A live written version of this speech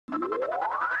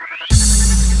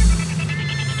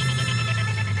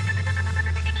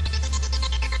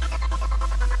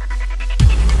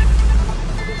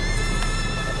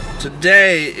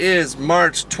Today is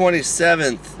March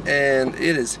 27th and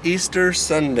it is Easter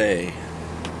Sunday.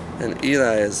 And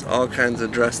Eli is all kinds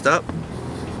of dressed up.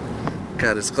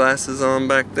 Got his glasses on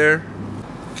back there.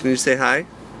 Can you say hi?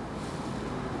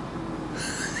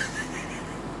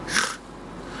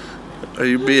 Are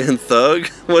you being thug?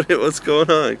 What's going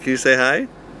on? Can you say hi? No.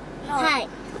 Hi.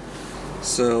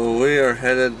 So we are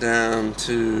headed down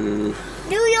to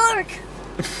New York.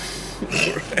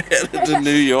 We're headed to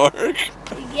New York?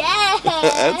 Yes.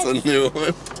 That's a new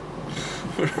one.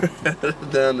 We're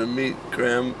headed down to meet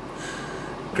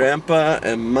Grandpa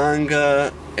and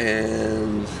Manga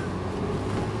and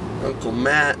Uncle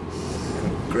Matt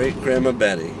and Great-Grandma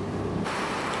Betty.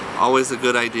 Always a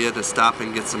good idea to stop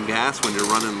and get some gas when you're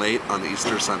running late on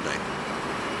Easter Sunday.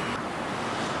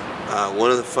 One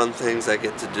of the fun things I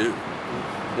get to do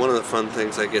when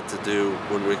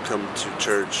we come to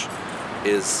church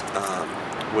is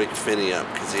wake Finney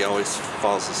up, because he always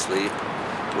falls asleep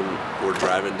when we're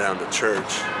driving down to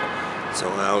church. So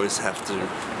I always have to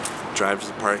drive to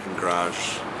the parking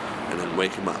garage and then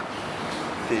wake him up.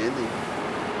 Finney.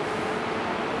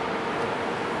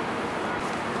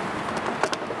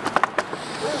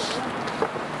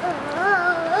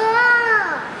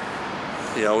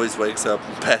 He always wakes up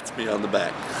and pats me on the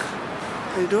back.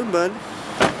 How you doing, bud?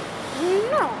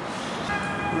 No.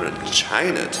 We're in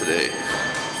China today.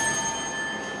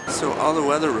 So all the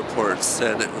weather reports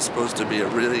said it was supposed to be a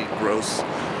really gross,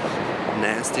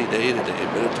 nasty day today,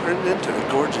 but it turned into a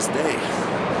gorgeous day.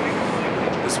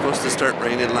 It was supposed to start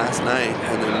raining last night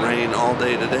and then rain all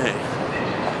day today.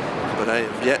 But I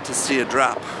have yet to see a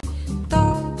drop.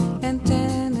 Tall and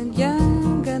tan and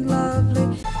young and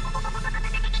lovely.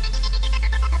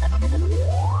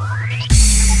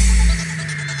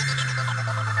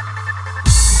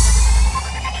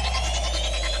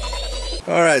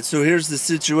 Alright, so here's the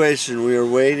situation. We are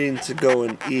waiting to go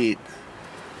and eat.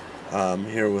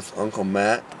 Here with Uncle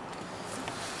Matt.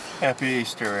 Happy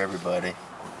Easter, everybody.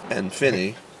 And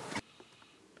Finney.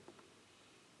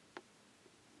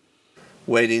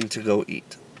 Waiting to go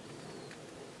eat.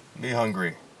 Be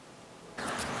hungry.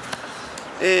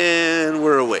 And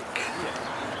we're awake.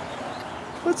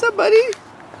 What's up, buddy?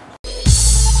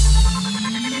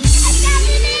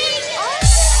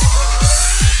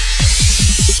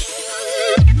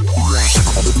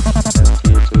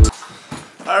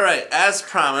 Alright, as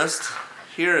promised,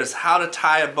 here is How to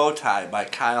Tie a Bow Tie by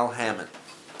Kyle Hamman.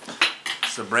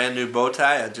 It's a brand new bow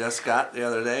tie I just got the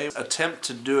other day. Attempt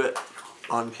to do it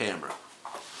on camera.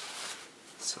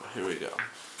 So here we go.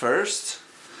 First,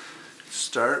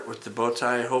 start with the bow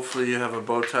tie. Hopefully you have a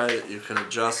bow tie that you can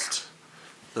adjust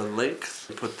the length.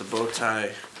 Put the bow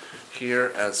tie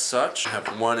here as such.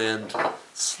 Have one end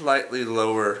slightly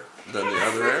lower than the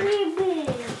other end.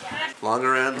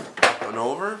 Longer end up and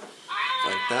over,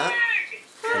 like that.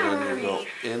 And then you go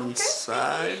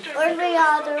inside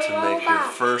to make your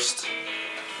first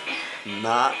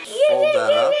knot. Fold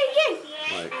that up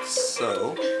like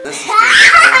so. This is going to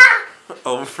go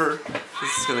over.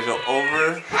 This is going to go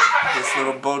over this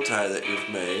little bow tie that you've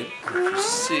made. If you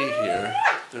see here,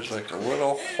 there's like a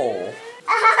little hole.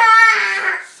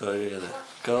 So you're going to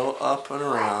go up and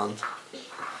around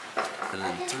and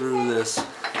then through this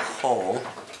hole.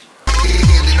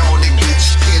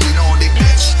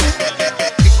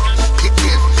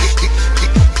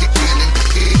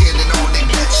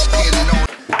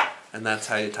 And that's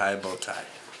how you tie a bow tie.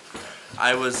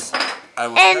 I will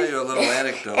tell you a little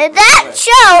anecdote. And that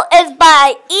show is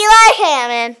by Eli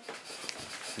Hamman.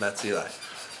 That's Eli.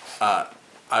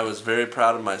 I was very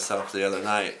proud of myself the other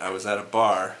night. I was at a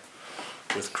bar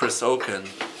with Chris Oken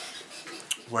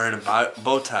wearing a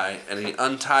bow tie, and he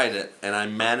untied it, and I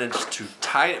managed to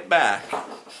tie it back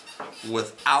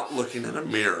without looking in a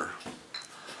mirror.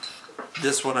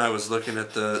 This one I was looking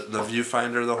at the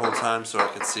viewfinder the whole time so I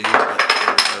could see it, but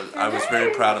I was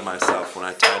very proud of myself when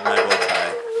I tied my bow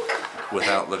tie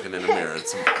without looking in a mirror.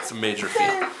 It's a major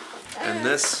feat. And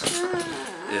this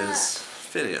is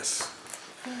Phineas.